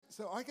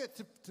So I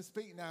get to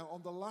speak now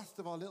on the last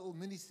of our little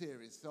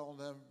mini-series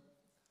on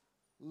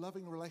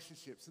loving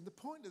relationships. And the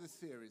point of the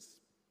series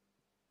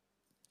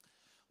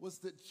was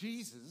that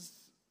Jesus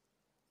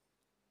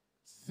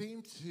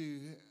seemed to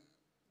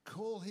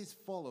call his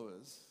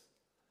followers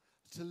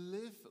to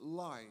live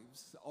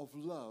lives of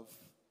love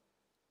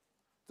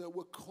that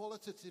were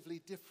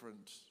qualitatively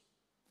different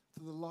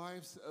to the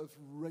lives of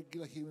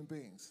regular human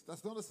beings.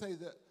 That's not to say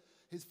that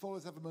his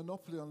followers have a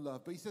monopoly on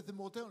love, but he said to them,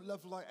 well, don't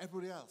love like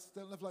everybody else.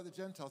 Don't love like the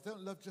Gentiles.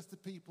 Don't love just the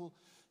people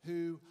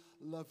who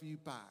love you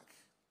back.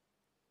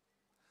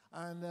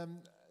 And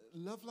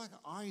love like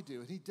I do.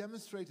 And he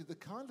demonstrated the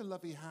kind of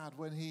love he had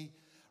when he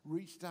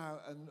reached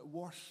out and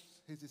washed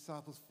his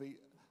disciples' feet,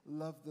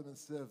 loved them and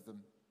served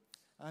them.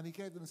 And he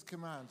gave them this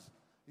command.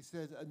 He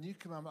said, a new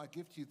commandment I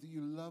give to you, that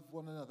you love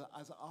one another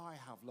as I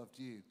have loved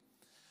you.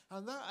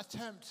 And that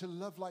attempt to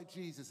love like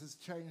Jesus has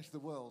changed the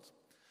world.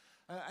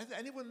 Has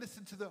anyone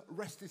listened to the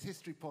Rest is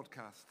History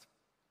podcast?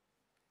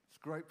 It's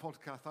a great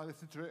podcast. I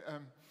listened to it.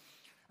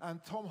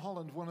 And Tom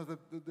Holland, one of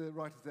the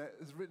writers there,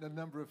 has written a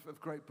number of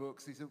great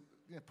books. He's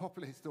a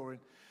popular historian.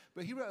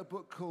 But he wrote a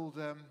book called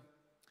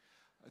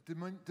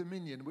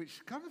Dominion,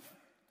 which kind of,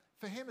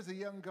 for him as a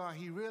young guy,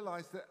 he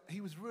realized that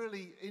he was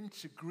really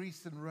into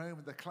Greece and Rome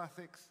and the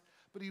classics.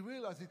 But he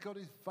realized he got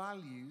his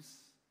values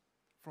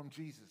from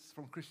Jesus,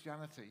 from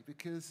Christianity,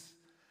 because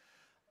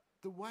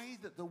the way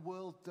that the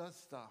world does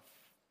stuff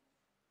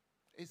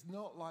is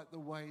not like the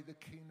way the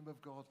kingdom of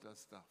God does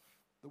stuff,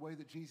 the way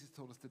that Jesus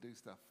taught us to do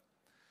stuff.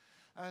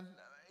 And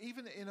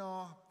even in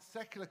our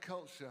secular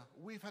culture,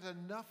 we've had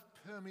enough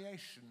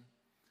permeation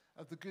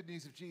of the good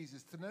news of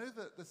Jesus to know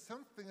that there's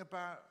something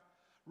about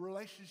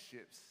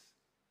relationships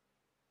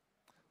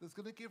that's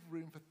going to give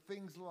room for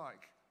things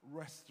like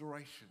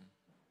restoration.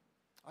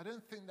 I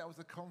don't think that was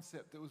a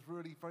concept that was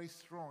really very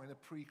strong in a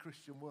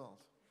pre-Christian world.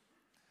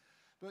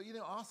 But, you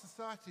know, our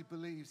society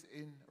believes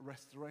in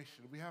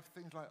restoration. We have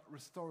things like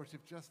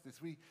restorative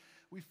justice. We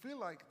feel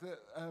like that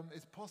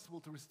it's possible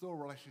to restore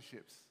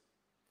relationships.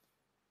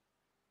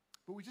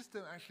 But we just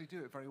don't actually do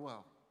it very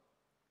well.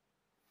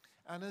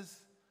 And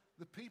as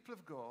the people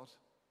of God,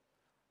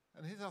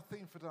 and here's our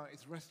theme for tonight,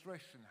 is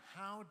restoration.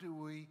 How do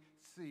we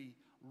see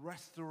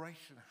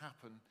restoration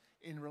happen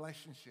in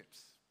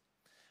relationships?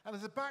 And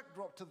as a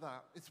backdrop to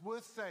that, it's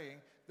worth saying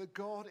that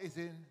God is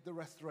in the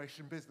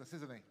restoration business,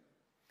 isn't he?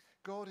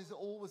 God is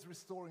always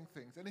restoring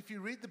things. And if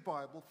you read the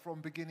Bible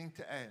from beginning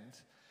to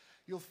end,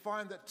 you'll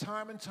find that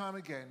time and time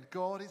again,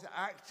 God is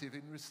active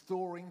in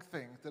restoring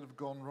things that have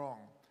gone wrong,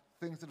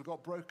 things that have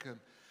got broken.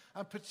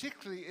 And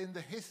particularly in the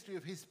history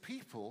of his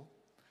people,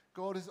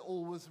 God is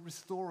always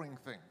restoring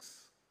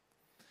things.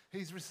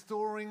 He's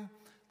restoring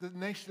the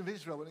nation of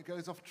Israel when it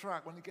goes off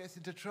track, when it gets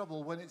into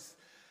trouble, when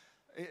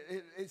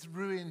it's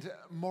ruined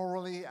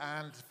morally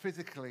and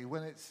physically,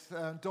 when it's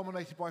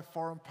dominated by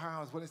foreign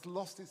powers, when it's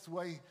lost its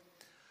way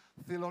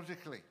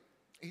theologically.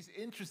 He's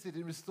interested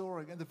in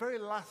restoring. And the very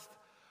last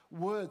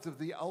words of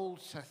the Old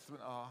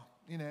Testament are,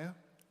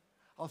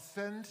 I'll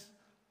send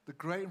the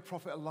great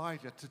prophet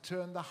Elijah to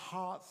turn the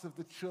hearts of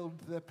the children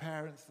to their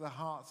parents, the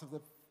hearts of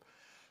the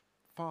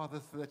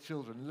fathers to their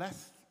children,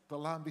 lest the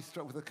land be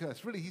struck with a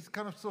curse. Really, he's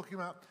kind of talking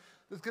about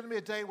there's going to be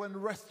a day when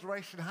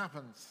restoration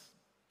happens.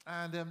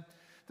 And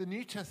the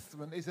New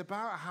Testament is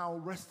about how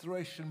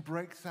restoration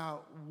breaks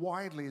out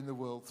widely in the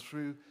world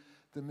through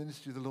the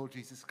ministry of the Lord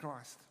Jesus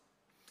Christ.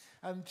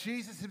 And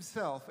Jesus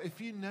himself,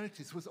 if you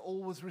notice, was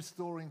always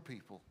restoring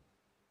people.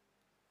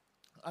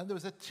 And there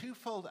was a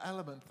twofold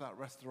element to that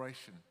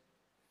restoration.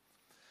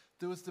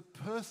 There was the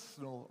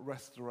personal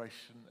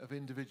restoration of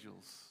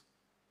individuals.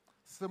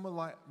 Someone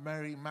like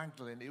Mary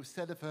Magdalene, it was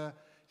said of her,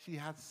 she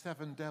had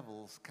 7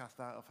 devils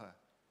cast out of her.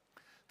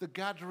 The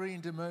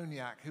Gadarene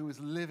demoniac who was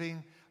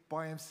living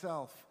by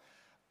himself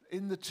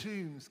in the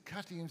tombs,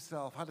 cutting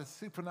himself, had a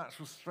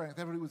supernatural strength.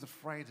 Everybody was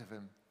afraid of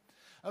him.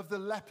 Of the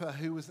leper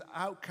who was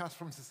outcast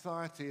from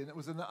society and it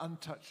was an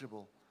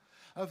untouchable.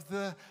 Of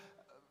the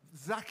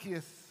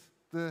Zacchaeus,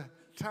 the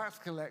tax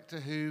collector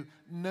who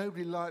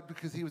nobody liked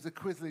because he was a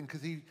quisling,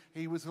 because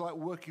he was like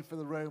working for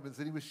the Romans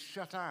and he was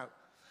shut out.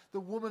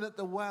 The woman at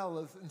the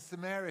well in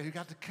Samaria who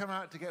had to come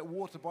out to get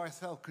water by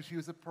herself because she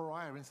was a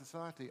pariah in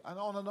society, and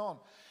on and on.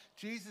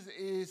 Jesus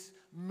is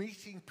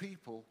meeting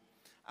people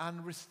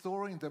and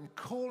restoring them,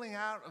 calling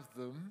out of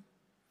them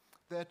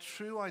their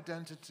true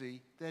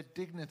identity, their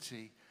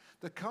dignity,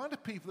 the kind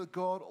of people that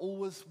God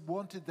always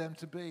wanted them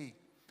to be.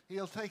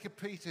 He'll take a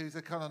Peter who's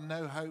a kind of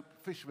no-hope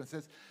fisherman,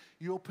 says,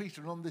 you're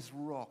Peter, and on this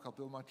rock I'll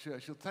build my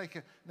church. He'll take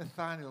a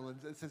Nathaniel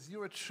and says,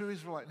 you're a true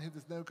Israelite in whom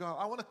there's no God.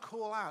 I want to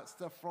call out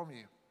stuff from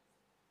you.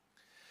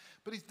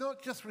 But he's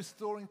not just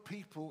restoring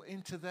people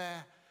into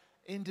their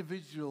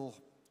individual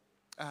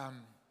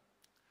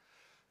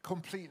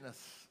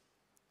completeness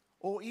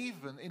or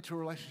even into a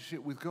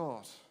relationship with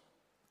God.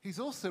 He's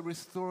also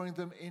restoring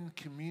them in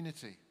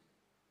community.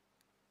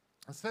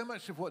 And so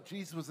much of what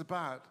Jesus was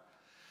about,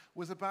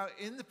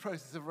 in the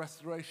process of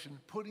restoration,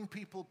 putting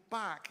people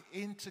back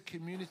into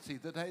community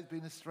that they had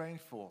been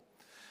estranged for.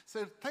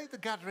 So take the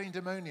Gadarene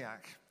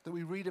demoniac that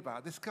we read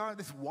about, this guy,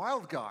 this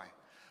wild guy,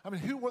 I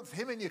mean, who wants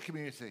him in your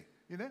community,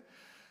 you know?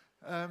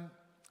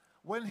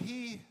 When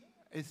he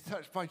is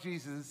touched by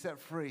Jesus and set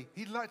free,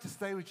 he'd like to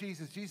stay with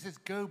Jesus. Jesus says,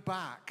 go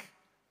back.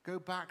 Go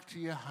back to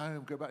your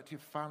home. Go back to your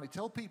family.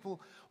 Tell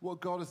people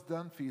what God has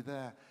done for you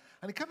there.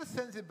 And he kind of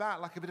sends it back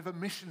like a bit of a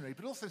missionary,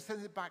 but also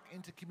sends it back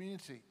into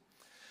community.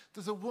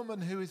 There's a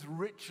woman who is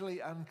ritually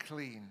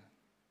unclean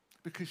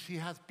because she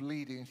has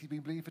bleeding, and she's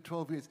been bleeding for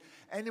 12 years.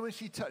 Anyone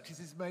she touches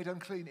is made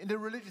unclean. In a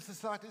religious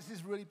society, this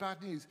is really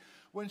bad news.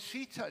 When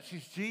she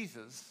touches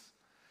Jesus,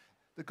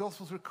 the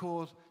Gospels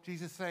record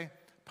Jesus saying,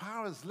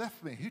 power has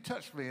left me. Who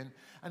touched me?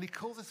 And he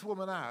calls this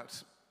woman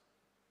out.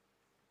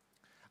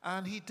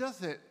 And he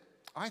does it,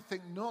 I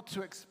think, not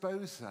to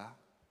expose her,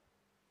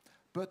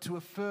 but to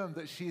affirm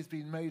that she has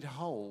been made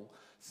whole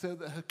so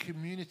that her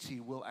community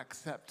will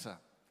accept her.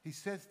 He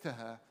says to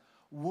her,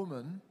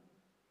 woman,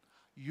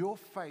 your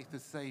faith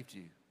has saved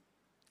you.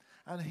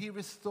 And he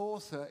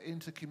restores her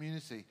into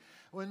community.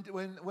 When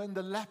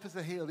the lepers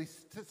are healed, he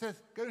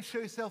says, go and show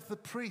yourself to the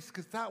priest,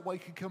 because that way you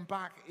can come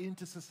back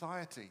into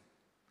society.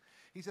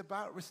 He's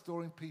about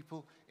restoring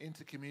people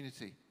into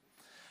community.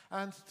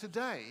 And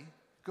today,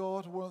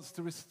 God wants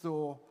to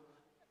restore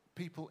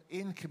people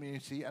in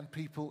community and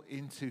people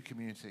into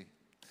community.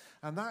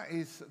 And that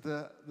is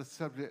the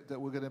subject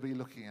that we're going to be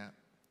looking at.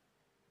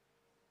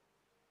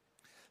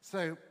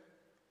 So,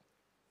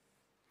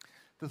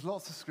 there's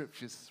lots of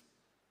scriptures.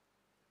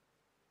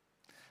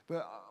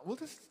 But we'll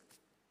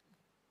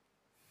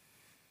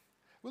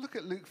look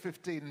at Luke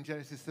 15 and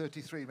Genesis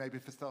 33, maybe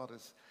for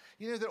starters.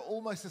 You know, they're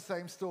almost the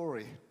same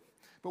story.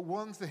 But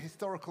one's the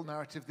historical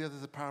narrative, the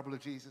other's a parable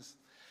of Jesus.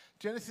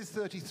 Genesis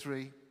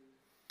 33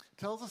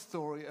 tells a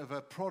story of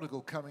a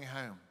prodigal coming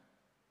home.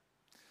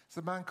 It's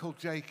a man called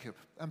Jacob,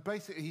 and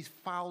basically he's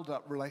fouled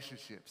up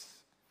relationships.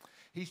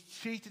 He's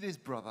cheated his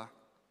brother,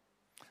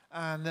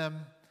 and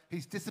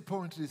he's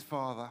disappointed his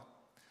father,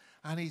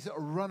 and he's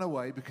run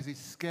away because he's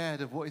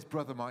scared of what his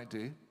brother might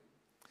do.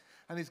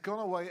 And he's gone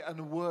away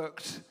and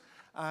worked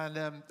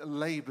and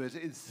labored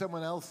in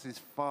someone else's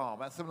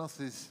farm, at someone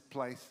else's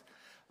place.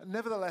 And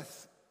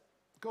nevertheless,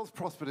 God's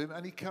prospered him,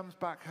 and he comes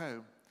back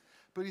home.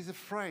 But he's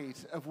afraid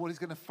of what he's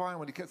going to find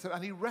when he gets home,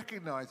 and he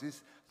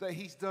recognizes that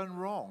he's done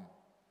wrong.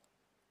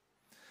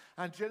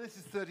 And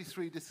Genesis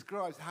 33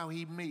 describes how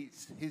he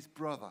meets his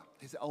brother,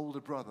 his older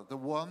brother, the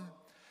one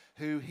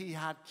who he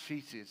had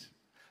cheated,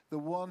 the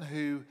one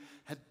who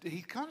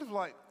he kind of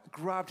like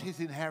grabbed his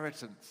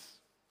inheritance.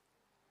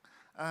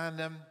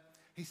 And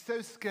he's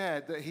so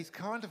scared that he's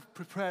kind of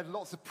prepared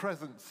lots of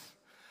presents.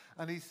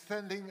 And he's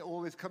sending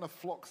all his kind of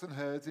flocks and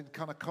herds in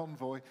kind of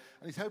convoy.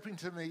 And he's hoping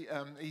to meet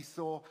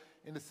Esau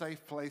in a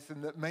safe place,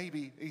 and that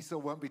maybe Esau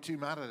won't be too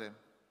mad at him.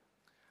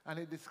 And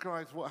it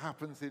describes what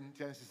happens in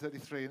Genesis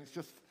 33. And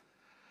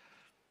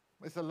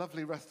it's a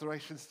lovely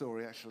restoration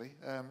story, actually.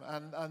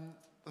 And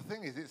the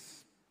thing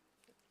is,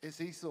 it's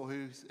Esau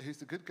who's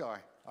the good guy,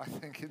 I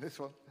think, in this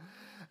one.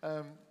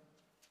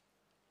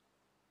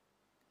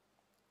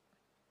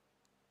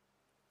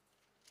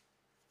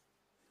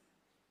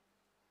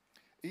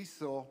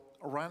 Esau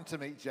ran to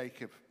meet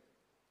Jacob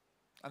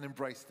and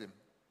embraced him.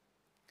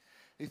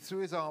 He threw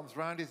his arms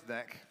round his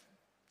neck,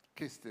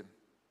 kissed him,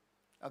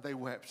 and they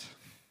wept.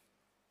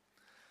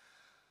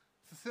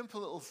 It's a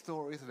simple little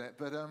story, isn't it?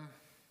 But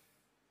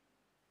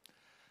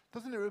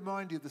doesn't it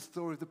remind you of the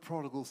story of the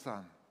prodigal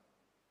son,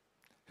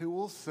 who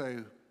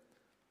also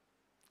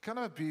kind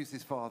of abused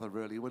his father,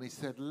 really, when he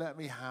said, let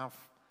me have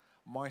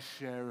my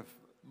share of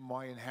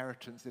my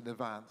inheritance in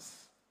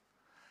advance,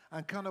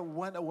 and kind of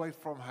went away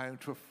from home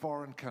to a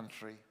foreign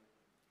country.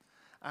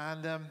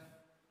 And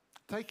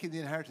taking the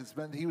inheritance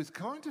meant he was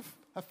kind of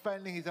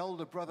offending his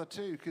older brother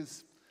too,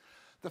 because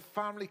the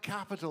family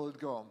capital had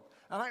gone.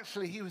 And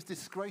actually he was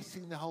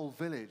disgracing the whole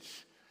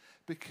village,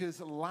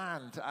 because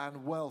land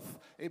and wealth,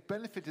 it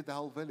benefited the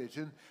whole village.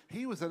 And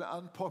he was an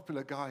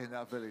unpopular guy in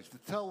that village.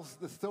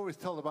 The stories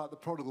told about the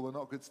prodigal were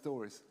not good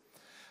stories.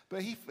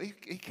 But he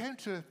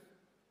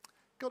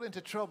got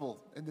into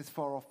trouble in this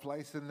far-off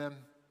place, and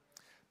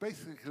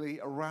basically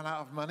ran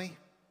out of money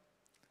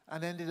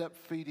and ended up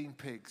feeding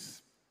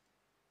pigs.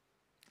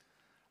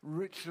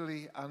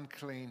 Ritually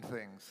unclean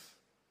things.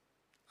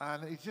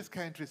 And he just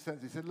came to his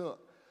senses. He said,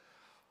 look,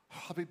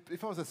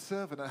 if I was a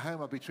servant at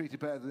home, I'd be treated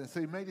better than this.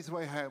 So he made his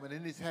way home, and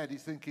in his head,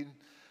 he's thinking,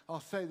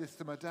 I'll say this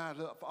to my dad.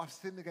 Look, I've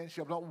sinned against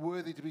you. I'm not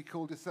worthy to be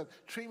called a son.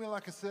 Treat me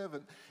like a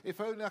servant. If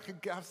only I can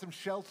have some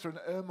shelter and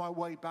earn my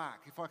way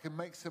back, if I can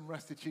make some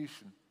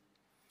restitution.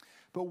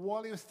 But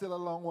while he was still a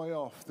long way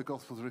off, the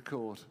Gospels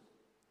record,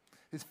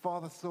 his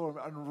father saw him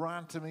and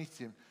ran to meet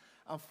him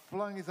and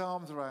flung his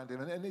arms around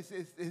him. And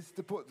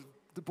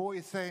the boy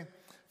is saying,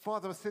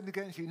 Father, I've sinned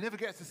against you. He never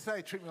gets to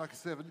say, treat me like a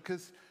servant,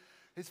 because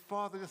his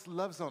father just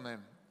loves on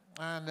him.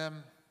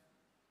 And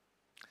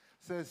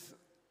says,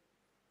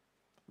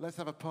 let's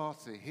have a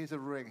party. Here's a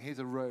ring. Here's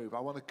a robe. I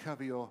want to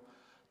cover your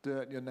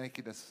dirt and your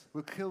nakedness.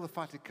 We'll kill the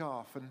fatted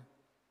calf.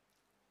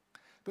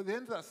 But the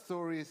end of that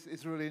story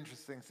is really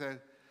interesting. So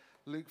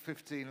Luke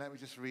 15, let me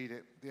just read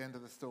it, the end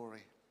of the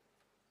story.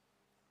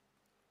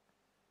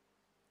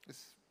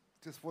 It's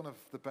Just one of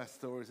the best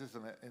stories,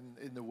 isn't it,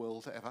 in the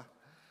world ever.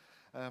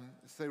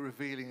 It's so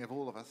revealing of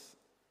all of us.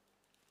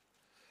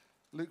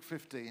 Luke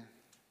 15.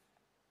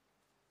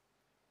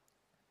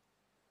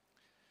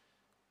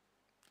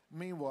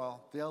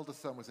 Meanwhile, the elder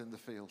son was in the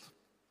field.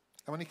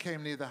 And when he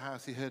came near the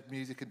house, he heard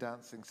music and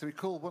dancing. So he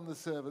called one of the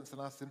servants and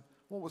asked him,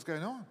 what was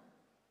going on?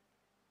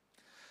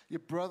 Your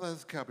brother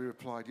has come, he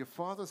replied. Your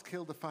father has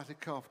killed the fatted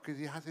calf because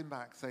he has him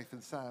back safe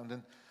and sound.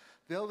 And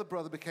the elder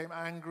brother became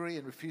angry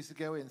and refused to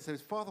go in. So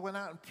his father went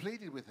out and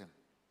pleaded with him.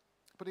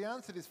 But he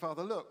answered his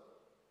father, look,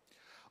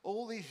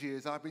 all these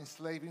years I've been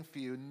slaving for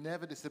you and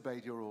never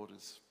disobeyed your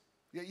orders.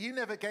 Yet you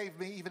never gave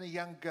me even a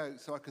young goat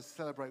so I could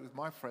celebrate with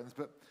my friends.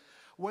 But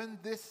when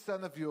this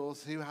son of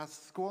yours who has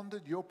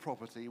squandered your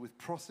property with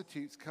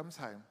prostitutes comes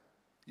home,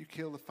 you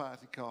kill the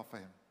fatted calf for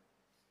him.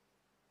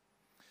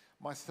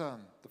 My son,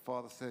 the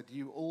father said,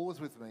 you were always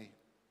with me.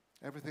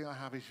 Everything I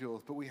have is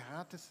yours. But we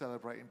had to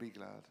celebrate and be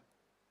glad.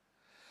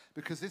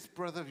 Because this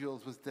brother of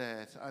yours was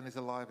dead and is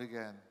alive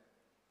again.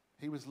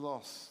 He was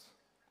lost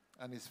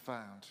and is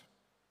found.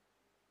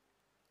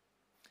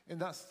 In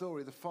that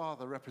story, the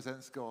father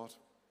represents God.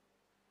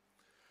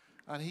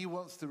 And he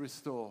wants to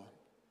restore.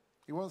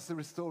 He wants to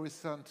restore his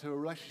son to a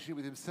relationship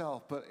with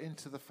himself, but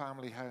into the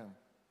family home.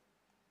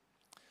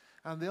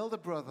 And the elder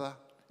brother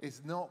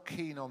is not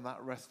keen on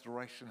that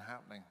restoration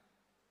happening.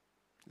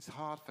 It's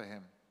hard for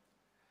him.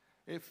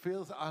 It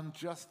feels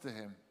unjust to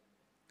him.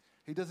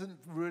 He doesn't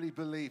really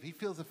believe. He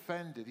feels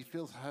offended. He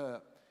feels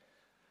hurt.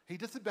 He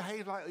doesn't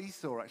behave like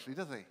Esau, actually,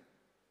 does he?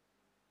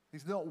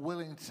 He's not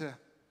willing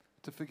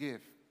to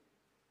forgive.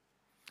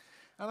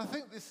 And I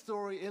think this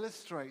story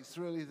illustrates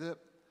really that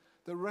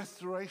the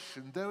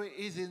restoration, though it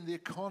is in the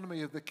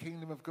economy of the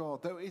kingdom of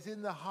God, though it is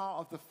in the heart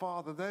of the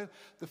Father, though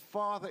the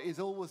Father is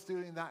always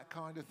doing that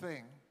kind of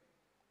thing,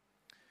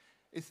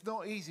 it's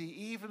not easy,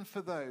 even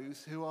for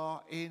those who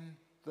are in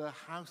the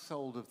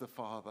household of the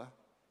Father,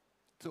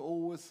 to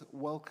always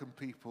welcome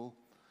people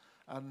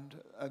and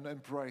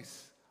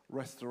embrace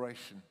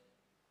restoration.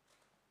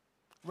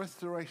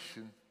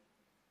 Restoration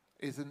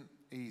isn't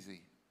easy.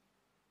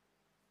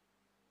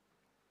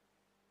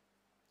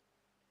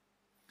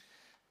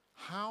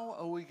 How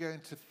are we going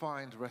to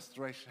find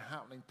restoration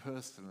happening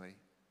personally?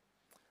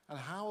 And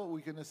how are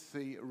we going to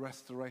see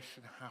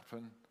restoration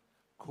happen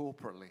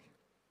corporately?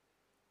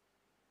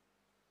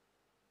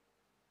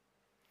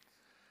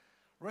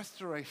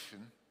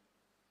 Restoration,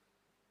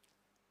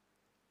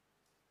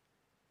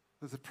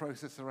 there's a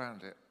process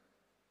around it,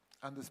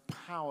 and there's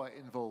power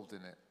involved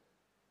in it.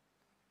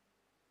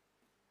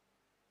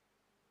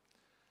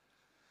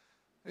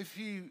 If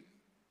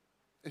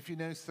you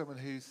know someone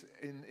who's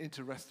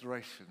into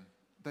restoration,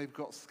 they've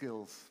got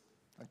skills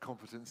and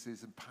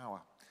competencies and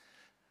power.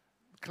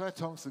 Claire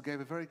Thompson gave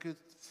a very good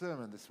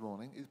sermon this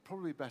morning. It's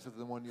probably better than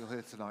the one you'll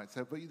hear tonight.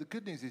 But the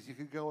good news is you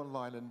can go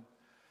online and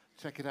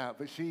check it out.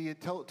 But she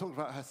talked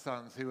about her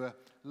sons who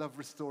love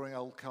restoring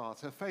old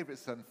cars. Her favourite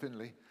son,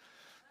 Finley,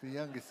 the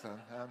youngest son,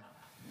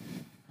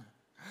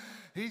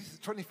 he's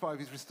 25.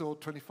 He's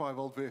restored 25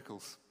 old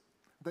vehicles.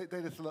 They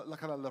just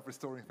kind of love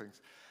restoring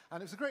things.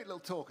 And it was a great little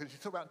talk, and she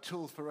talked about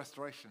tools for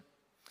restoration.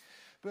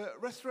 But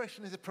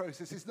restoration is a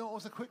process. It's not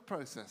always a quick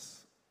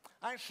process.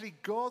 Actually,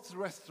 God's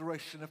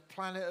restoration of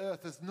planet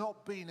Earth has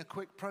not been a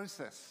quick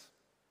process.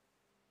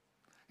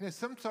 You know,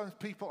 sometimes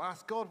people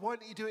ask God, why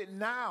don't you do it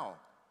now?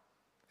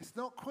 It's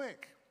not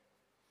quick.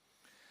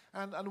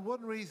 And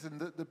one reason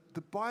that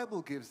the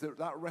Bible gives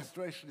that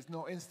restoration is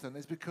not instant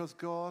is because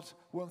God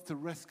wants to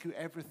rescue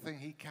everything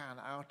he can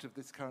out of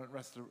this current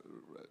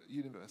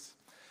universe.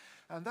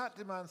 And that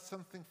demands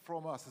something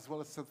from us as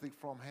well as something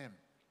from him.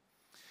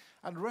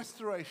 And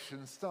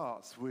restoration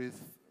starts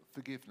with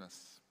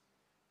forgiveness.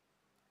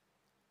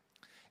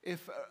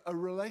 If a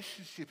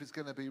relationship is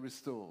going to be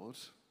restored,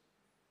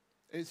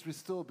 it's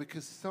restored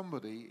because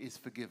somebody is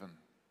forgiven.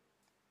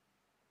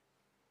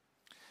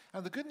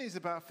 And the good news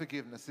about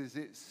forgiveness is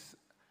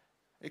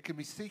it can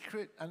be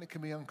secret and it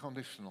can be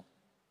unconditional.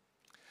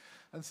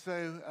 And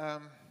so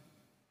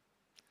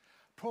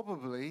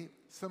probably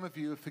some of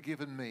you have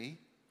forgiven me,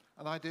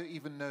 and I don't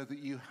even know that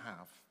you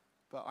have.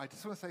 But I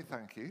just want to say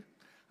thank you.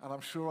 And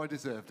I'm sure I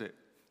deserved it.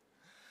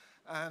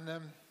 And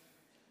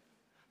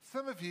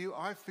some of you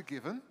I've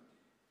forgiven,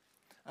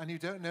 and you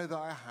don't know that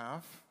I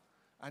have,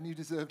 and you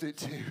deserved it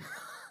too.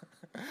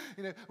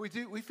 You know,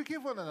 we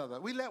forgive one another.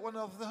 We let one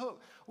another off the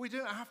hook. We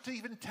don't have to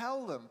even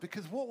tell them,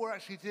 because what we're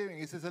actually doing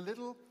is there's a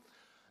little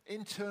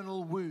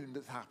internal wound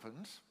that's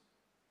happened.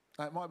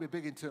 Now, it might be a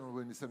big internal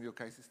wound in some of your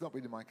cases. It's not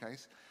been in my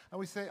case. And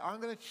we say, I'm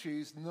going to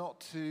choose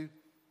not to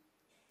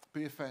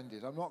be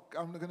offended. I'm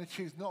going to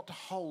choose not to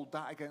hold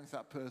that against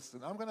that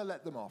person. I'm going to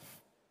let them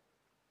off.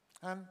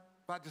 And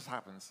that just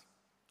happens.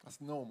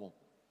 That's normal.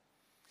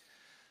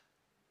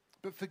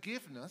 But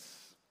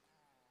forgiveness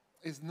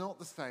is not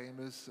the same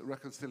as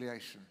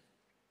reconciliation.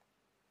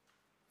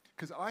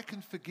 Because I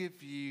can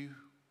forgive you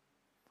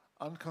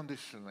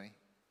unconditionally.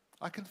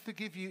 I can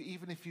forgive you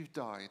even if you've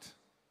died.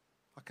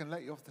 I can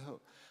let you off the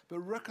hook. But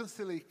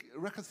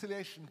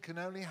reconciliation can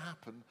only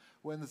happen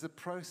when there's a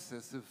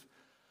process of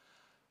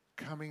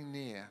coming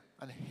near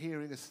and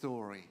hearing a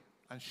story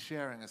and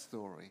sharing a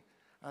story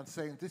and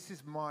saying, this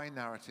is my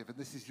narrative and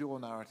this is your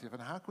narrative,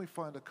 and how can we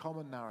find a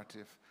common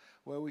narrative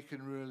where we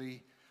can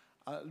really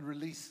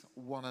release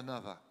one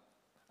another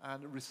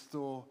and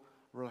restore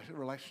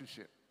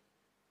relationship.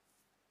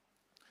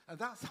 And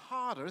that's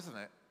harder, isn't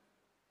it?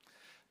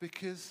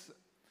 Because,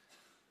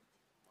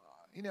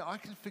 I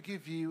can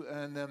forgive you,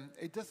 and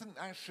it doesn't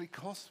actually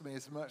cost me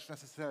as much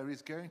necessarily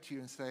as going to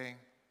you and saying,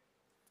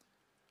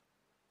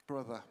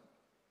 brother,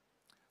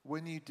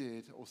 when you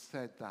did or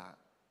said that,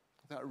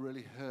 that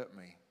really hurt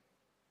me.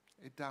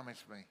 It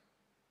damaged me.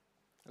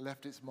 It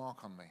left its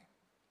mark on me.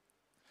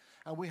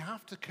 And we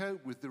have to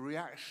cope with the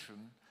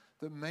reaction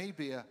that may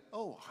be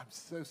oh, I'm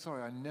so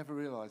sorry, I never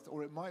realized.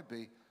 Or it might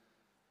be,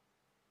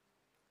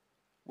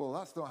 well,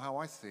 that's not how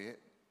I see it.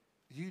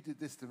 You did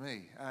this to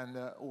me, and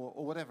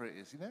or whatever it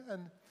is,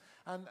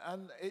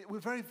 we're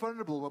very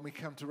vulnerable when we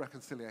come to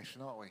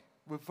reconciliation, aren't we?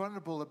 We're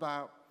vulnerable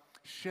about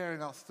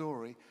sharing our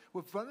story.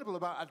 We're vulnerable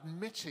about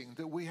admitting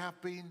that we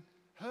have been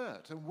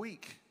hurt and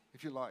weak,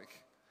 if you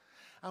like.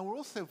 And we're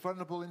also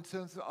vulnerable in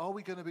terms of, are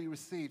we going to be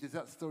received? Is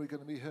that story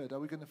going to be heard? Are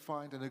we going to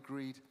find an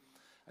agreed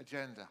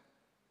agenda?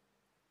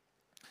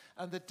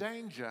 And the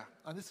danger,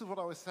 and this is what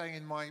I was saying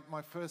in my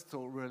first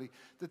talk really,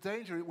 the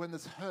danger when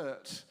there's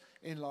hurt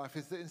in life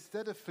is that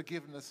instead of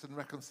forgiveness and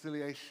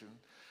reconciliation,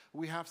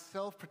 we have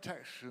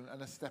self-protection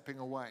and a stepping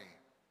away.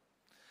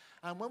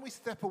 And when we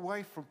step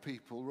away from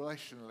people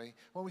relationally,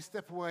 when we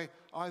step away,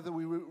 either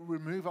we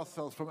remove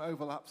ourselves from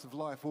overlaps of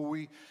life, or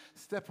we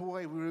step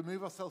away, we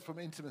remove ourselves from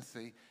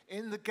intimacy,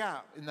 in the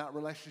gap in that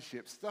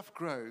relationship, stuff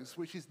grows,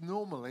 which is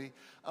normally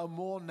a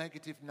more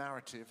negative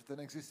narrative than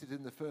existed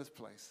in the first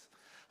place.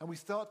 And we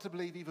start to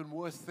believe even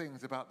worse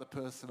things about the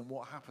person and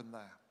what happened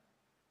there.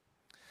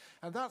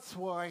 And that's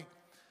why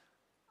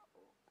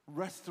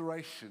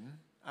restoration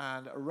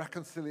and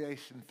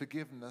reconciliation,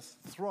 forgiveness,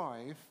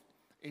 thrive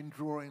in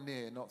drawing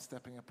near, not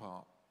stepping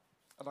apart.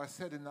 And I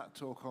said in that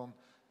talk on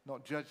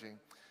not judging,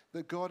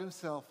 that God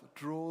himself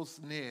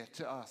draws near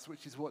to us,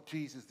 which is what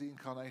Jesus, the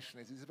incarnation,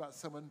 is. It's about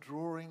someone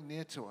drawing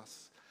near to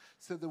us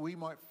so that we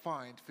might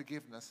find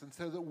forgiveness and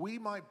so that we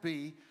might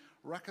be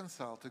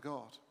reconciled to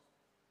God.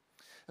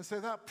 And so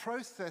that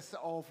process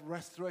of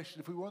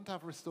restoration, if we want to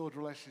have restored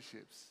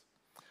relationships,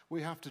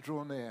 we have to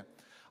draw near.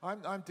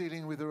 I'm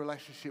dealing with a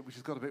relationship which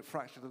has got a bit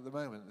fractured at the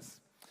moment.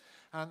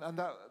 And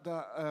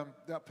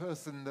that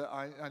person that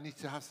I need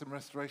to have some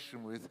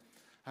restoration with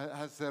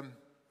has some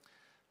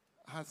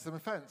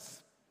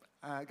offence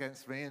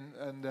against me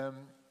and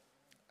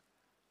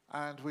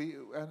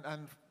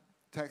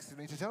texted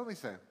me to tell me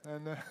so.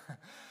 And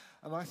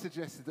I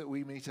suggested that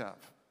we meet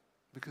up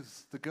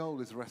because the goal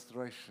is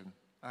restoration.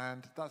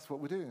 And that's what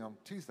we're doing on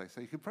Tuesday. So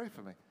you can pray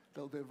for me. A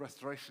little bit of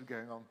restoration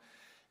going on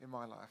in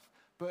my life.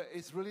 But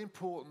it's really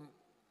important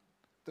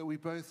that we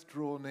both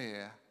draw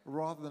near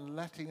rather than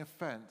letting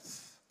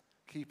offense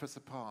keep us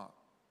apart.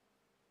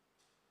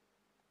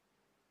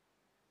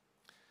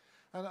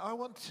 And I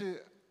want to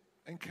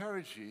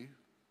encourage you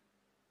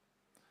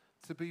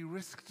to be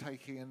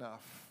risk-taking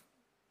enough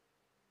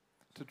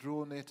to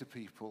draw near to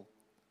people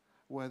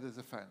where there's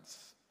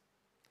offense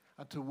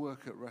and to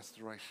work at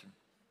restoration.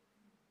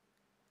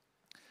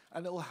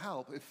 And it will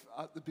help if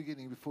at the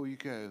beginning, before you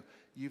go,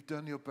 you've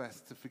done your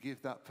best to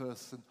forgive that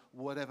person,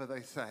 whatever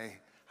they say,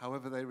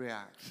 however they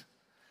react,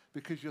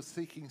 because you're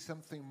seeking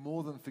something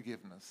more than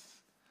forgiveness.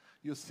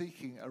 You're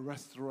seeking a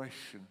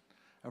restoration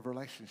of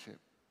relationship.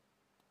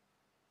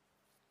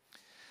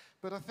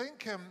 But I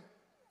think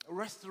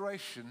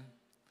restoration,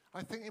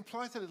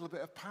 implies a little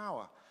bit of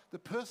power. The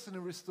person who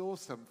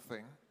restores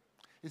something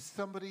is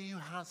somebody who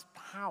has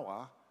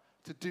power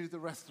to do the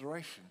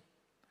restoration.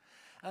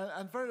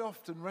 And very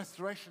often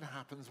restoration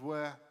happens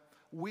where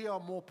we are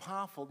more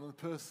powerful than the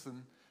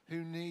person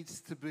who needs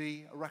to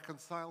be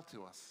reconciled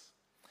to us.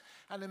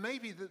 And it may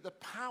be that the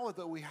power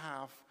that we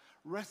have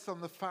rests on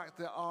the fact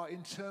that our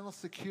internal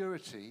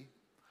security,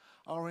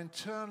 our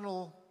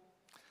internal,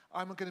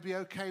 I'm going to be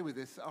okay with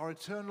this, our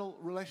internal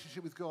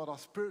relationship with God, our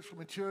spiritual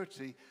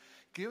maturity,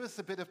 give us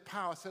a bit of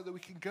power so that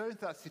we can go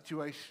into that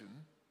situation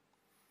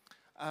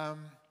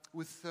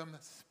with some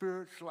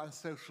spiritual and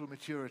social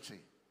maturity.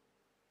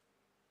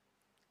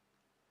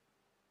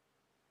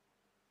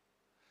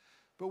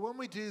 But when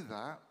we do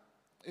that,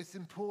 it's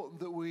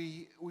important that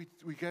we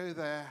go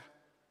there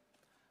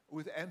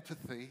with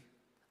empathy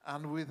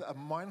and with a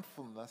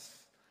mindfulness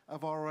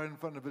of our own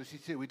vulnerability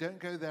too. We don't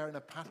go there in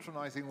a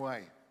patronizing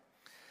way.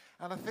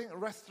 And I think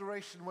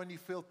restoration when you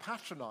feel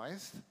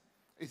patronized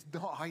is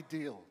not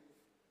ideal.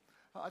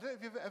 I don't know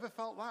if you've ever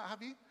felt that,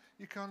 have you?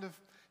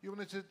 You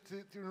wanted to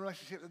do a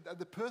relationship, and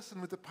the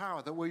person with the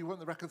power, that where you want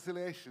the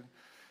reconciliation,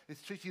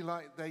 is treating you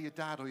like they're your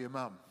dad or your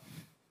mum.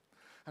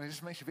 And it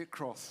just makes you a bit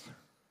cross.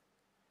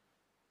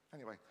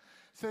 Anyway, it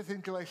says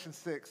in Galatians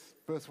 6,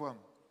 verse 1,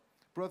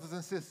 brothers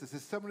and sisters,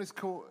 if someone is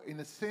caught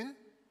in a sin,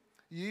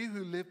 you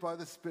who live by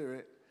the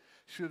Spirit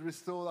should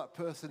restore that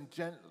person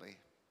gently.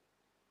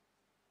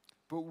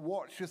 But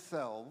watch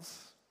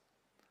yourselves,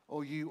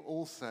 or you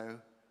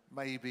also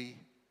may be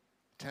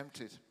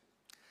tempted.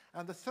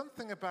 And there's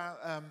something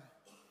about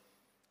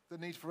the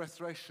need for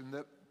restoration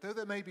that, though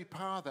there may be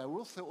power there,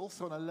 we're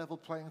also on a level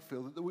playing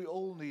field, that we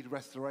all need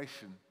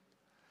restoration.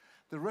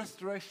 The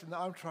restoration that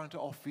I'm trying to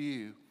offer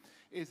you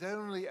is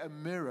only a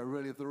mirror,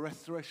 really, of the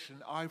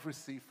restoration I've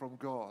received from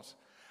God.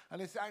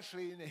 And it's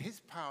actually in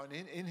his power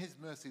and in his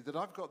mercy that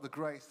I've got the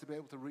grace to be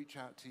able to reach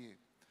out to you.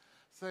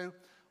 So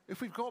if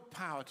we've got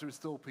power to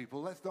restore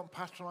people, let's not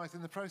patronize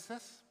in the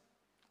process.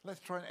 Let's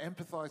try and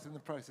empathize in the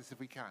process if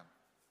we can.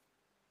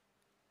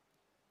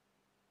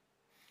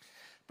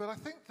 But I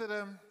think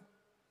that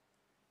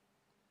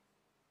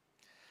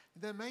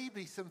there may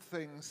be some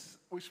things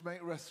which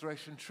make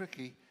restoration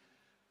tricky,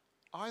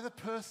 either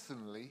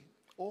personally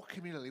or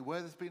communally, where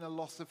there's been a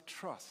loss of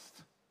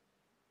trust.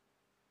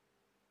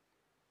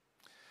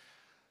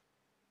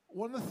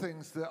 One of the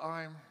things that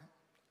I'm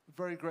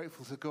very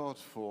grateful to God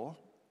for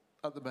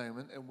at the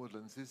moment in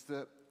Woodlands is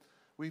that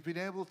we've been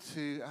able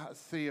to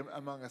see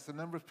among us a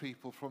number of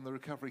people from the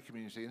recovery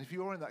community. And if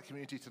you're in that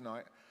community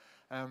tonight,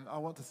 I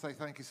want to say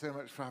thank you so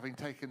much for having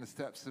taken the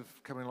steps of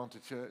coming along to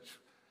church,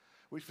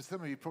 which for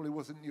some of you probably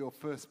wasn't your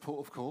first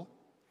port of call.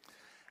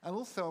 And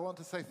also I want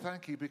to say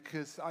thank you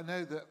because I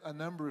know that a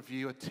number of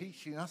you are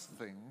teaching us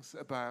things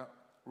about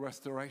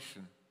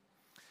restoration.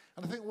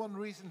 And I think one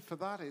reason for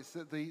that is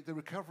that the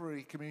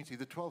recovery community,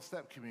 the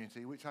 12-step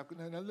community, which I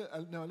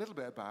know a little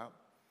bit about,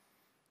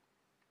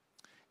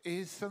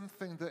 is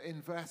something that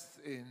invests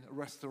in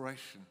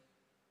restoration.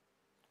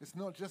 It's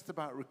not just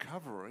about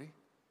recovery.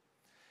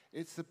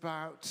 It's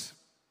about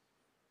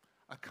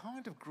a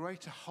kind of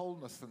greater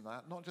wholeness than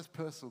that, not just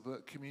personal,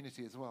 but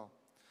community as well.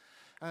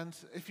 And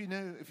if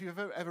you've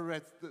ever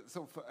read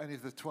any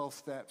of the 12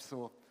 steps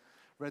or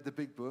read the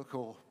big book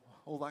or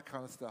all that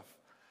kind of stuff,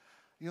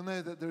 you'll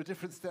know that there are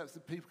different steps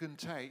that people can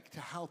take to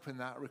help in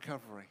that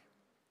recovery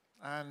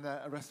and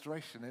a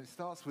restoration. And it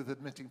starts with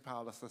admitting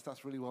powerlessness.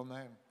 That's really well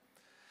known.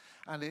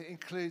 And it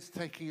includes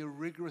taking a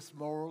rigorous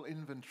moral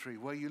inventory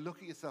where you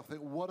look at yourself and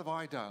think, what have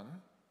I done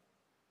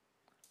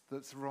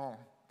that's wrong,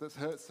 that's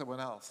hurt someone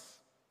else?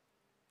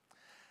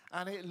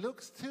 And it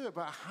looks too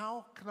about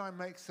how can I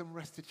make some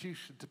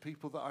restitution to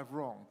people that I've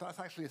wronged. That's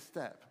actually a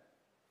step.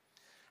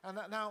 And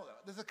now,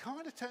 there's a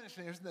kind of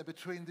tension here, isn't there,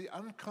 between the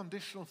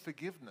unconditional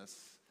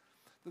forgiveness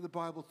that the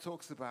Bible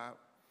talks about,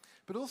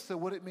 but also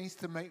what it means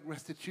to make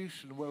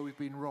restitution where we've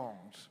been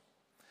wronged.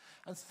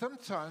 And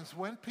sometimes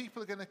when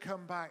people are going to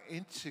come back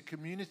into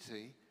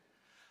community,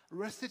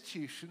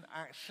 restitution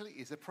actually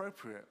is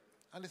appropriate.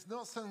 And it's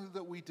not something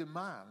that we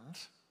demand,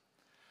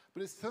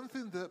 but it's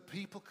something that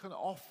people can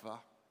offer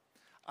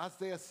as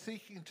they are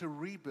seeking to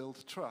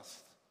rebuild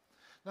trust.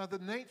 Now, the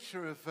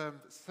nature of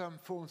some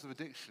forms of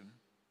addiction,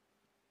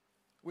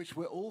 which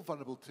we're all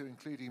vulnerable to,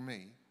 including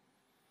me,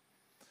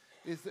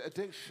 is that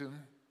addiction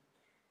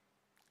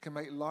can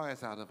make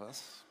liars out of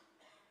us.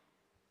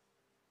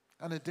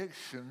 And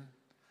addiction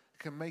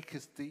can make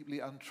us deeply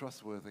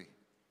untrustworthy.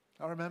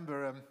 I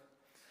remember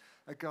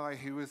a guy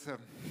who was a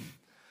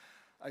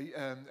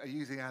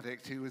using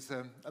addict who was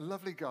a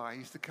lovely guy. He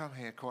used to come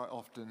here quite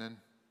often, and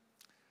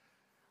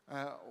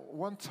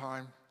one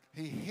time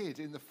he hid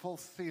in the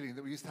false ceiling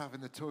that we used to have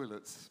in the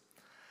toilets.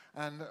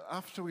 And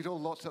after we'd all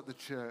locked up the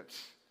church,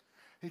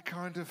 he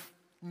kind of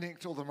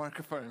nicked all the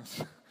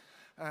microphones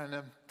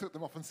and took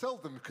them off and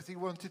sold them because he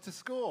wanted to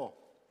score.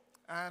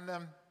 And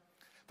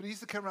but he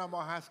used to come around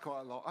my house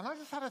quite a lot. And I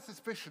just had a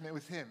suspicion it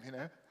was him, you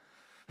know.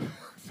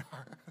 So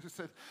I just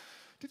said,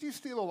 did you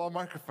steal all our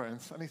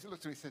microphones? And he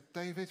looked at me and said,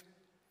 David,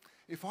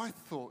 if I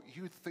thought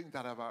you'd think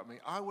that about me,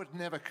 I would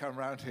never come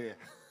round here.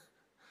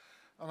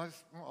 And I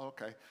just, oh,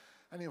 okay.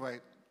 Anyway,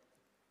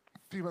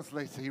 a few months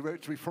later, he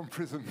wrote to me from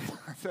prison.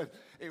 I said,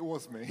 it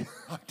was me.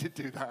 I did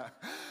do that.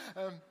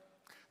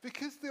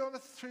 Because the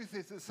honest truth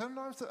is that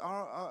sometimes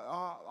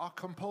our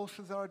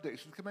compulsions, our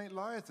addictions can make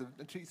liars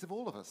and cheats of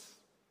all of us,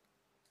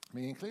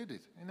 me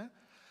included, you know.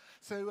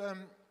 So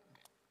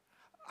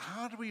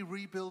how do we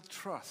rebuild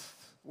trust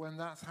when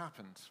that's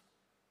happened?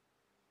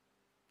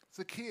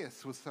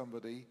 Zacchaeus was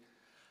somebody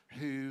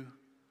who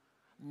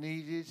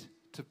needed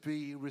to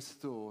be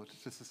restored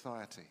to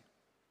society.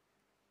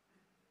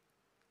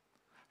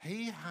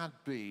 He had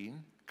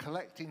been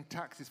collecting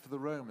taxes for the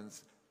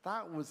Romans.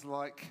 That was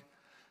like,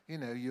 you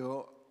know,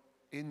 you're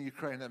in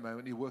Ukraine at the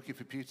moment, you're working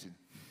for Putin.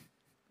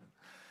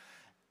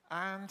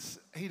 And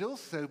he'd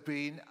also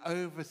been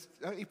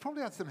he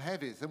probably had some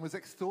heavies and was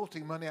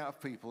extorting money out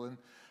of people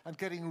and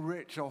getting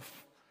rich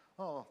off,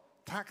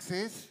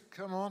 taxes,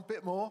 come on,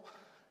 bit more.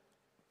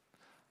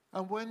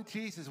 And when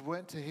Jesus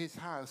went to his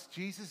house,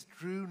 Jesus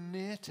drew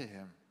near to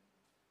him.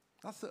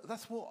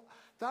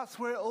 That's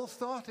where it all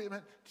started. It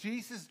meant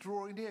Jesus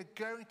drawing near,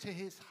 going to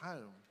his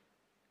home.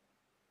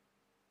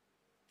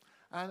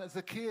 And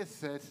Zacchaeus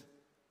said,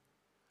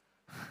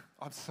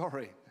 I'm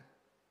sorry.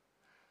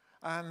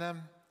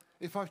 And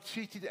if I've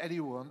cheated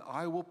anyone,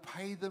 I will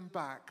pay them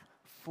back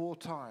 4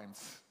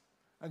 times.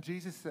 And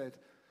Jesus said,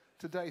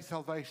 today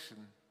salvation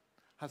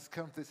has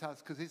come to this house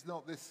because he's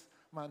not this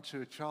man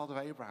to a child of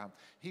Abraham.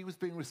 He was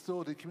being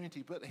restored in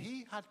community, but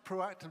he had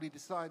proactively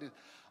decided,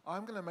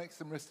 I'm going to make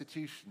some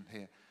restitution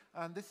here.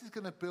 And this is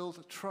going to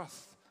build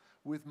trust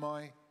with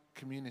my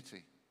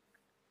community.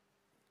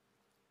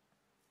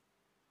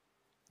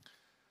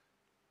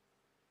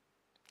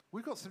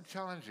 We've got some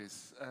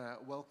challenges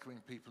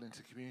welcoming people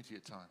into community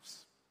at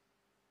times.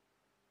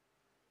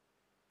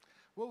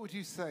 What would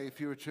you say if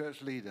you're a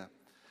church leader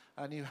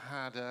and you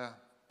had a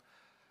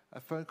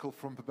phone call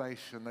from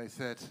probation? They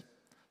said,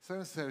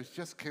 so-and-so is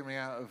just coming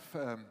out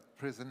of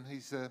prison.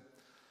 He's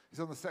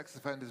on the sex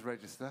offenders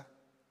register.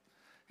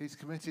 He's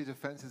committed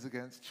offences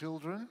against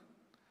children,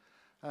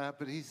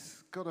 but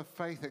he's got a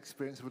faith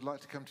experience and would like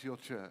to come to your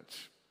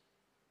church.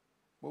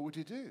 What would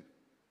you do?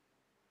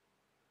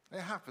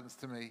 It happens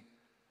to me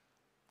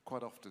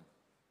quite often.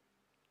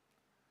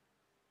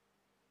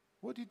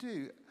 What do you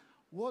do?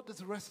 What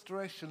does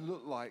restoration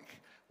look like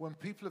when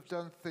people have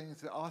done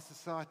things that our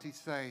society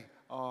say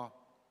are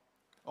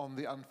on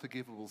the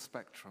unforgivable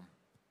spectrum?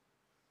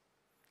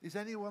 Is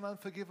anyone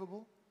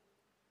unforgivable?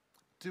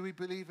 Do we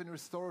believe in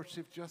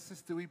restorative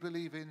justice? Do we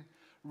believe in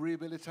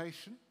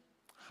rehabilitation?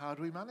 How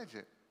do we manage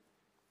it?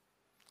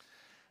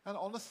 And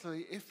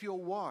honestly, if you're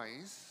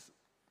wise,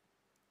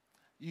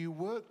 you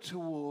work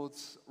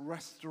towards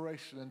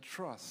restoration and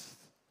trust,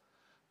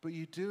 but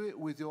you do it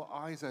with your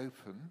eyes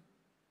open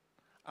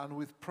and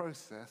with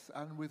process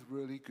and with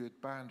really good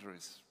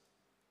boundaries.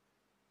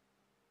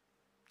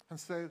 And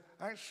so,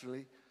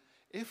 actually,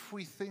 if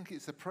we think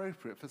it's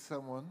appropriate for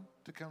someone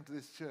to come to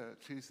this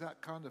church who's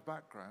that kind of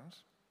background,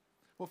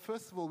 well,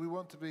 first of all, we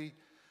want to be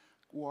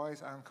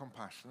wise and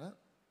compassionate.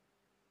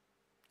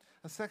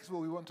 And second of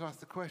all, we want to ask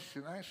the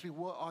question, actually,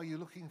 what are you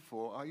looking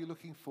for? Are you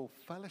looking for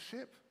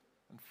fellowship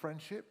and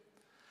friendship?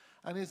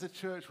 And is a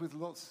church with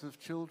lots of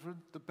children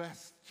the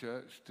best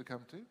church to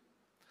come to?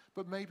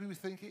 But maybe we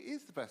think it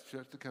is the best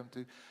church to come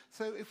to.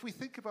 So if we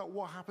think about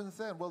what happens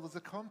then, well, there's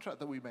a contract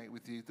that we make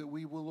with you that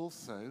we will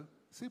also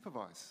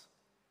supervise.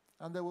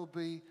 And there will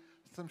be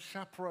some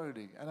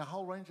chaperoning and a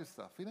whole range of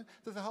stuff. You know,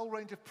 there's a whole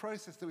range of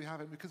process that we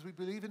have in because we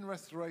believe in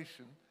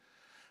restoration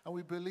and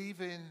we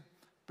believe in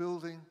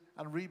building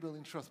and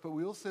rebuilding trust, but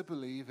we also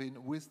believe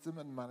in wisdom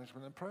and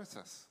management and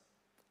process.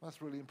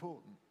 That's really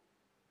important.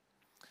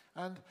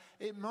 And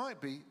it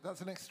might be,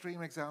 that's an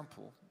extreme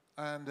example,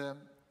 and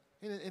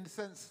in a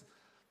sense,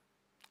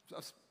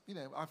 you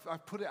know,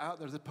 I've put it out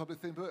there as a public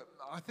thing, but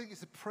I think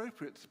it's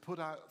appropriate to put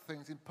out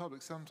things in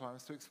public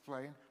sometimes to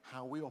explain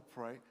how we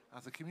operate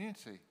as a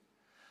community.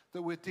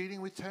 That we're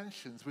dealing with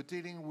tensions, we're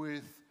dealing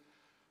with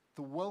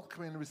the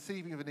welcoming and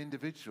receiving of an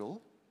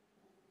individual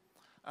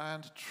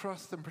and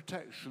trust and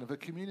protection of a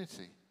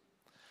community.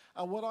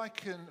 And what I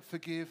can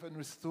forgive and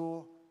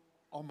restore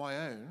on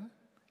my own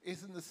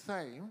isn't the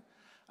same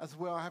as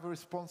where I have a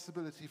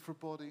responsibility for a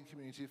body and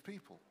community of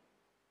people.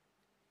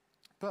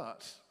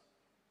 But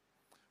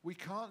we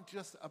can't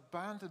just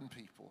abandon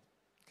people,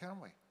 can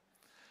we?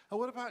 And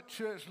what about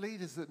church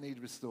leaders that need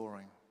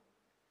restoring?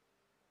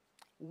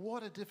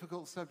 What a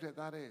difficult subject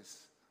that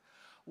is.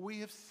 We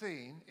have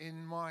seen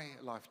in my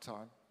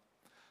lifetime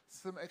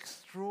some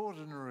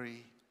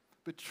extraordinary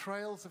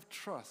betrayals of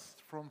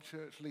trust from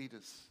church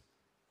leaders.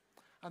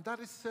 And that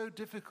is so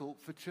difficult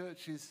for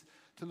churches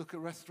to look at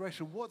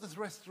restoration. What does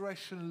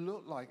restoration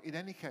look like in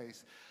any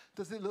case?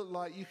 Does it look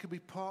like you can be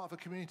part of a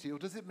community, or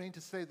does it mean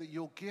to say that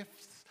your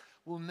gifts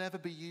will never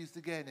be used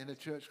again in a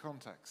church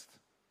context?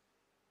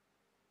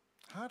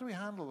 How do we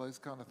handle those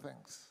kind of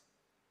things?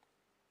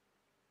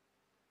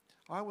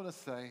 I want to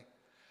say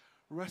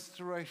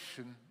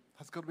restoration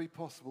has got to be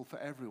possible for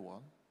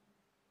everyone,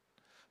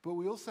 but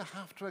we also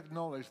have to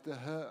acknowledge the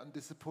hurt and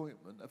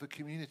disappointment of a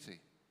community.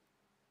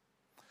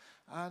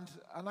 And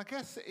I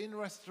guess in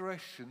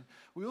restoration,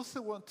 we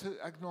also want to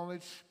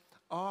acknowledge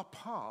our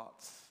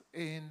parts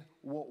in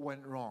what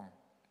went wrong.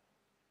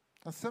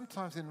 And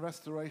sometimes in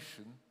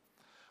restoration,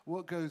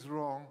 what goes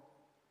wrong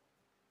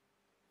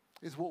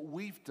is what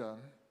we've done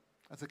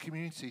as a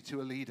community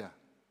to a leader,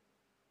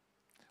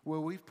 where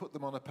we've put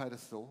them on a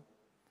pedestal,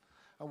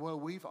 and where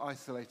we've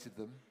isolated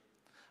them,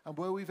 and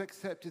where we've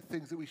accepted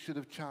things that we should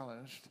have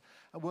challenged,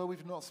 and where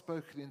we've not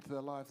spoken into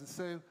their lives. And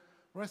so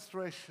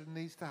restoration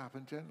needs to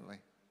happen gently.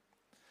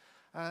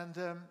 And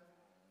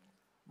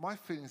my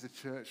feeling as a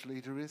church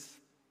leader is,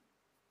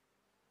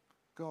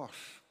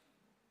 gosh,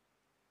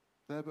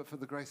 there but for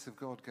the grace of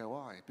God go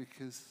I,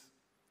 because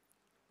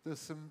there's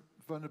some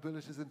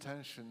vulnerabilities and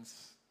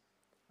tensions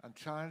and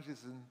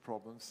challenges and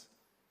problems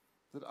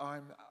that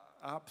I'm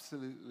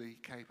absolutely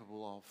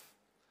capable of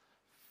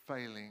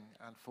failing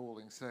and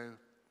falling. So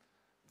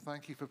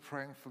thank you for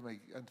praying for me,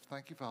 and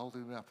thank you for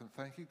holding me up, and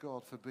thank you,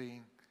 God, for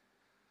being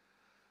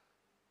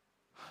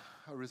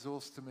a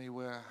resource to me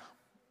where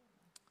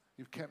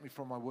you've kept me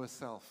from my worst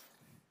self,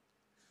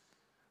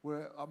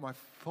 where my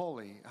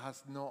folly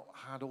has not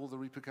had all the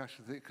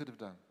repercussions that it could have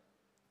done.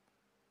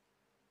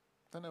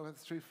 Don't know if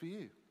that's true for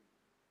you.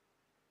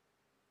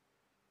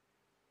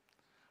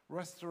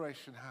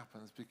 Restoration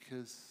happens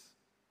because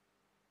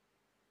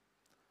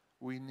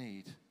we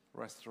need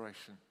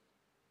restoration.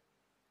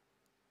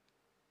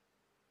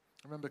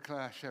 I remember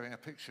Claire showing a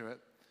picture at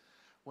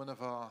one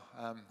of our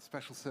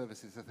special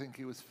services. I think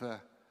it was for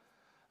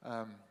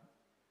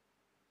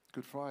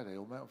Good Friday,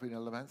 or might have been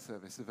a lament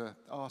service of an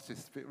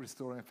artist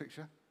restoring a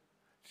picture.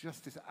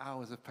 Just this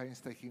hours of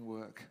painstaking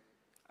work.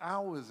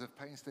 Hours of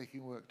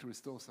painstaking work to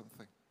restore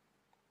something.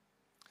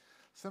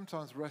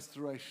 Sometimes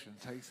restoration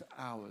takes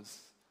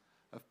hours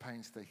of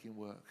painstaking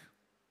work.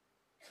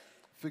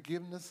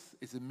 Forgiveness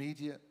is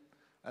immediate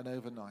and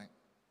overnight.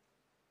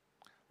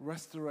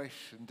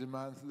 Restoration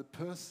demands that the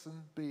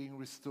person being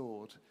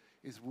restored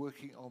is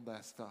working on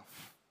their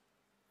stuff.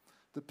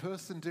 The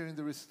person doing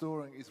the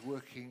restoring is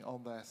working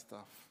on their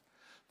stuff.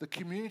 The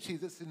community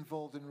that's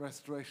involved in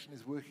restoration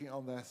is working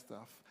on their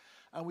stuff.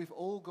 And we've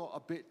all got a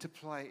bit to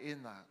play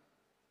in that.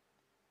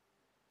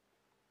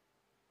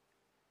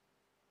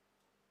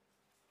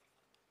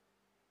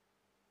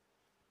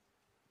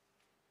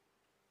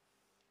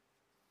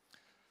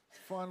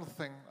 Final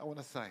thing I want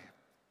to say,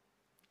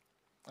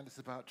 and it's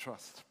about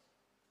trust.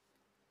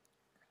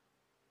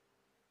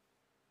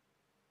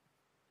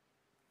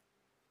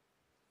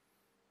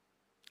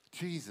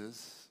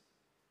 Jesus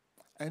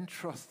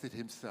entrusted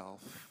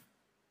himself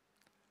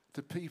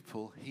to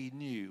people he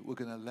knew were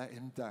going to let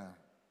him down.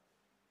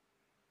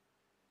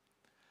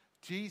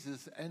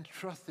 Jesus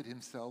entrusted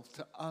himself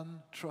to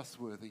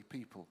untrustworthy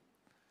people.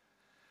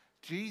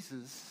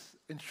 Jesus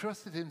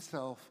entrusted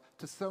himself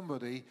to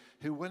somebody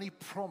who, when he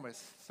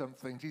promised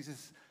something,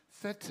 Jesus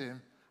said to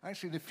him,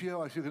 actually, in a few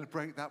hours, you're going to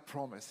break that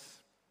promise.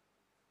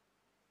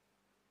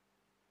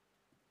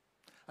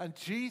 And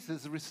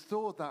Jesus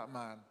restored that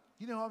man.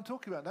 You know who I'm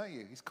talking about, don't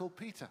you? He's called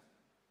Peter.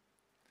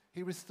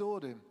 He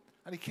restored him,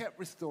 and he kept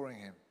restoring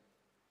him.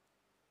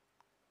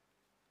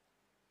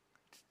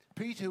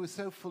 Peter was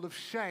so full of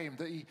shame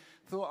that he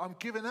thought, I'm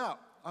giving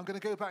up. I'm going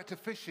to go back to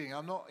fishing.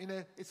 I'm not,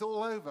 it's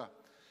all over.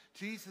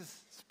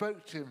 Jesus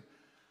spoke to him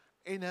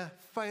in a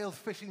failed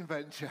fishing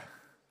venture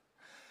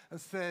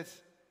and said,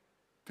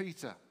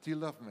 Peter, do you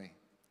love me?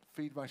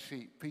 Feed my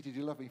sheep. Peter, do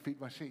you love me?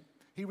 Feed my sheep.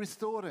 He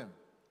restored him.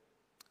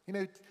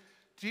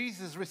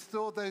 Jesus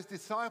restored those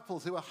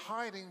disciples who were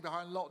hiding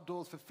behind locked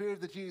doors for fear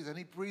of the Jews, and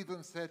he breathed them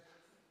and said,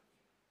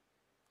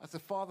 as the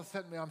Father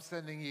sent me, I'm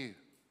sending you.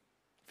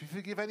 If you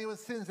forgive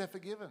anyone's sins, they're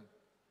forgiven.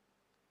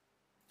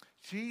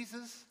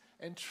 Jesus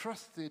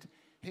entrusted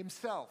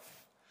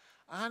himself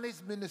and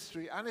his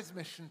ministry and his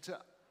mission to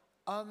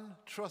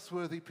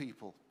untrustworthy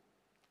people.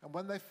 And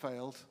when they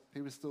failed,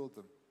 he restored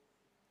them.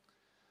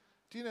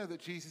 Do you know that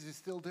Jesus is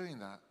still doing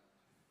that?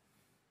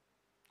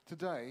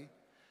 Today,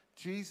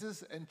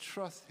 Jesus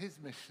entrusts his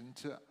mission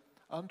to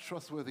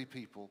untrustworthy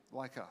people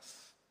like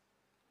us.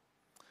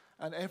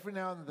 And every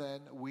now and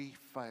then we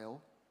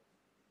fail.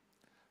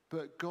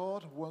 But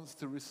God wants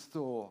to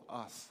restore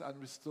us and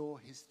restore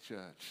his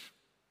church.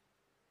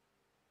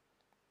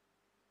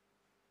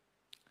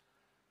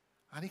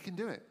 And he can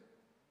do it.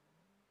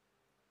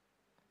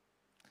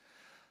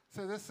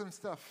 So there's some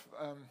stuff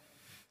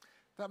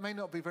that may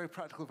not be very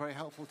practical, very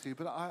helpful to you,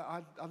 but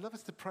I'd love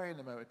us to pray in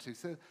a moment or two.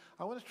 So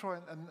I want to try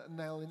and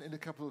nail in a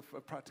couple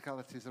of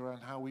practicalities around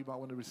how we might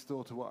want to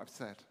restore to what I've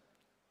said.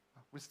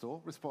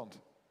 Restore, respond.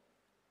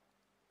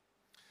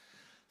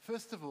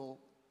 First of all,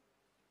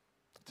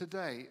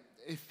 today,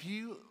 if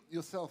you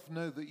yourself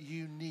know that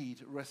you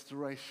need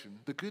restoration,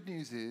 the good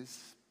news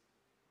is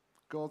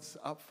God's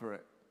up for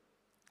it.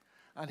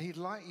 And he'd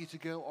like you to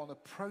go on a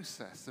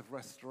process of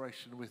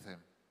restoration with him.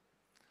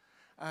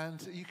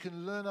 And you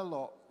can learn a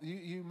lot.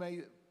 You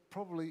may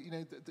probably,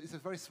 it's a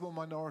very small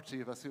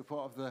minority of us who are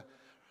part of the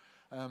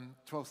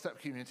 12-step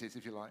communities,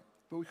 if you like.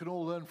 But we can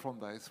all learn from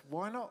those.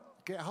 Why not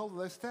get hold of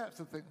those steps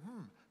and think,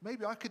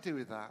 maybe I could do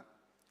with that.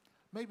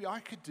 Maybe I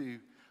could do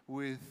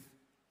with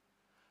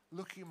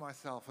looking at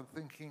myself and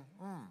thinking,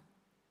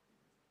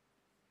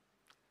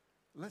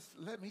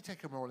 let me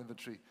take a moral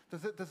inventory.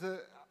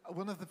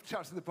 One of the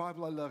chapters of the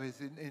Bible I love is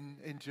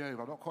in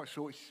Job. I'm not quite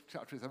sure which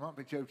chapter it is. It might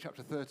be Job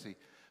chapter 30.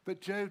 But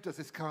Job does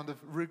this kind of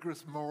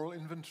rigorous moral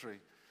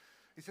inventory.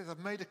 He says, I've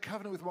made a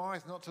covenant with my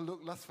eyes not to look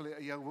lustfully at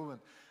a young woman.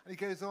 And he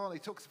goes on, he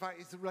talks about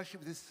his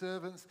relationship with his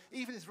servants,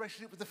 even his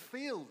relationship with the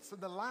fields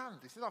and the land.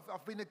 He says,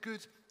 I've been a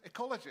good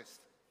ecologist.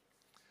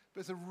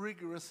 But it's a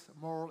rigorous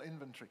moral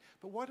inventory.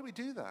 But why do we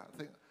do that? I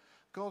think,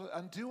 God,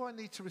 and do I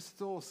need to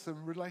restore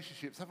some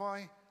relationships? Have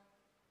I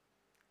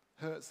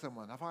hurt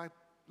someone? Have I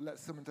let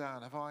someone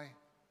down? Have I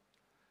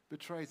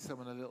betrayed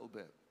someone a little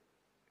bit?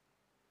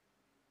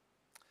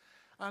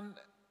 And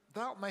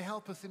that may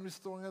help us in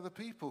restoring other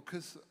people,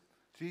 because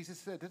Jesus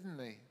said, didn't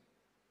he?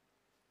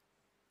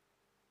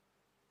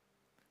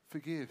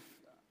 Forgive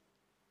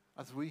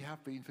as we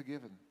have been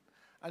forgiven.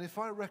 And if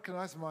I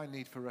recognize my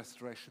need for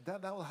restoration,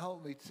 that will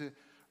help me to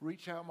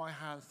reach out my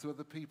hands to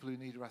other people who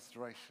need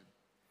restoration.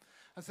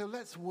 And so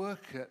let's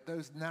work at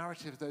those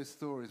narratives, those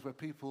stories where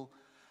people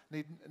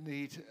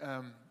need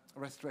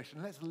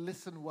restoration. Let's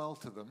listen well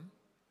to them,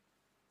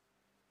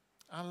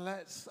 and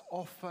let's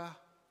offer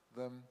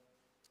them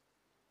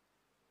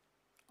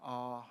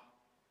our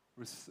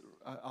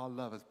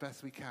love as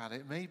best we can.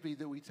 It may be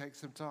that we take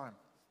some time.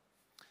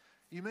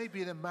 You may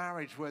be in a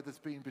marriage where there's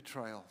been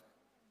betrayal.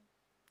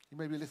 You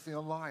may be listening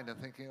online and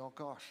thinking, oh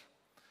gosh.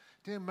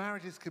 Do you know,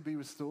 marriages can be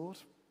restored?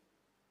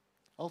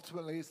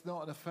 Ultimately, it's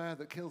not an affair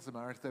that kills a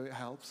marriage, though it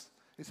helps.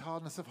 It's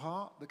hardness of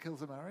heart that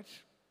kills a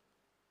marriage.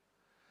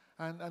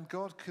 And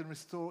God can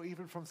restore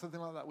even from something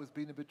like that with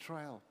being a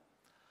betrayal.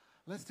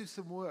 Let's do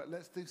some work.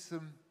 Let's do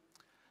some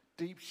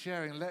deep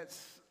sharing.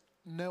 Let's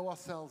know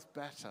ourselves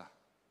better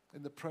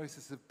in the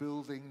process of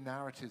building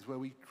narratives where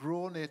we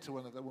draw near to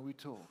one another when we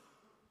talk.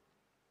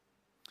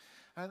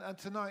 And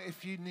tonight,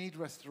 if you need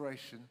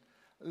restoration,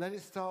 let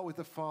it start with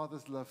the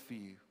Father's love for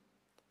you,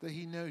 that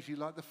he knows you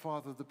like the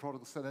father of the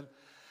prodigal son.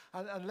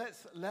 And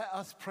let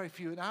us pray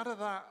for you. And out of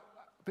that,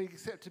 being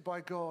accepted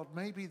by God,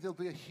 maybe there'll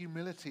be a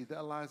humility that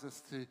allows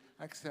us to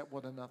accept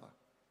one another.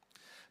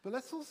 But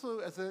let's also,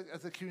 as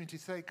a community,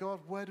 say,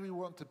 God, where do we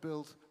want to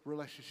build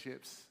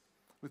relationships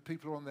with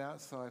people on the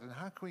outside? And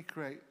how can we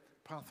create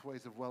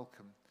pathways of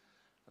welcome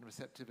and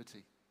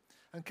receptivity?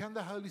 And can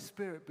the Holy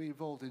Spirit be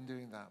involved in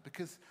doing that?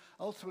 Because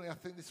ultimately, I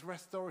think this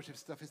restorative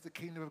stuff is the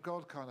kingdom of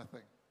God kind of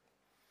thing.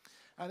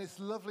 And it's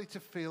lovely to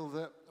feel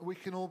that we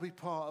can all be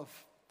part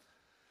of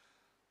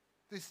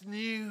this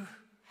new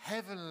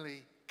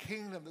heavenly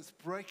kingdom that's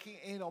breaking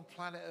in on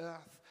planet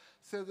Earth,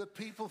 so that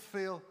people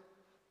feel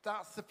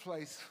that's the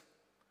place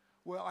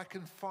where I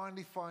can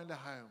finally find a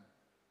home,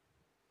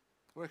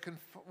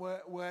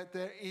 where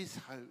there is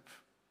hope.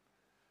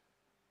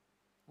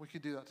 We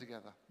can do that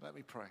together. Let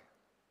me pray.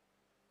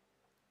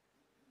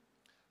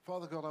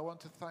 Father God, I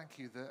want to thank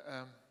you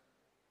that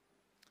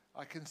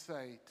I can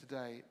say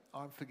today,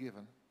 I'm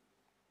forgiven.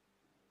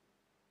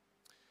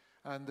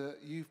 And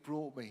you've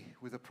brought me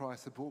with a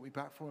price, and brought me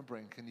back from a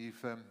brink, and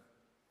you've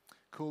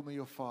called me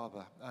your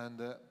Father, and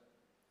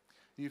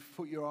you've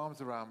put your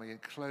arms around me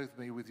and clothed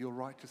me with your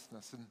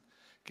righteousness, and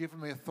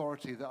given me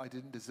authority that I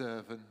didn't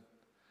deserve, and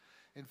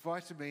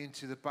invited me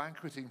into the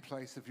banqueting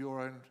place of your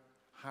own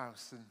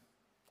house. And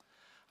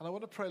I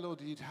want to pray, Lord,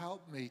 that you'd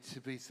help me to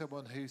be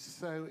someone who's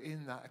so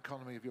in that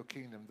economy of your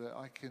kingdom that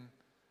I can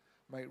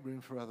make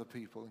room for other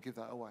people and give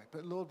that away.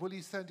 But Lord, will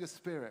you send your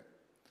Spirit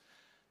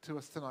to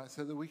us tonight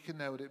so that we can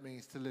know what it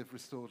means to live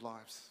restored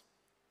lives?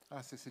 I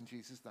ask this in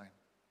Jesus' name.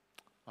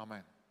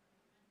 Amen.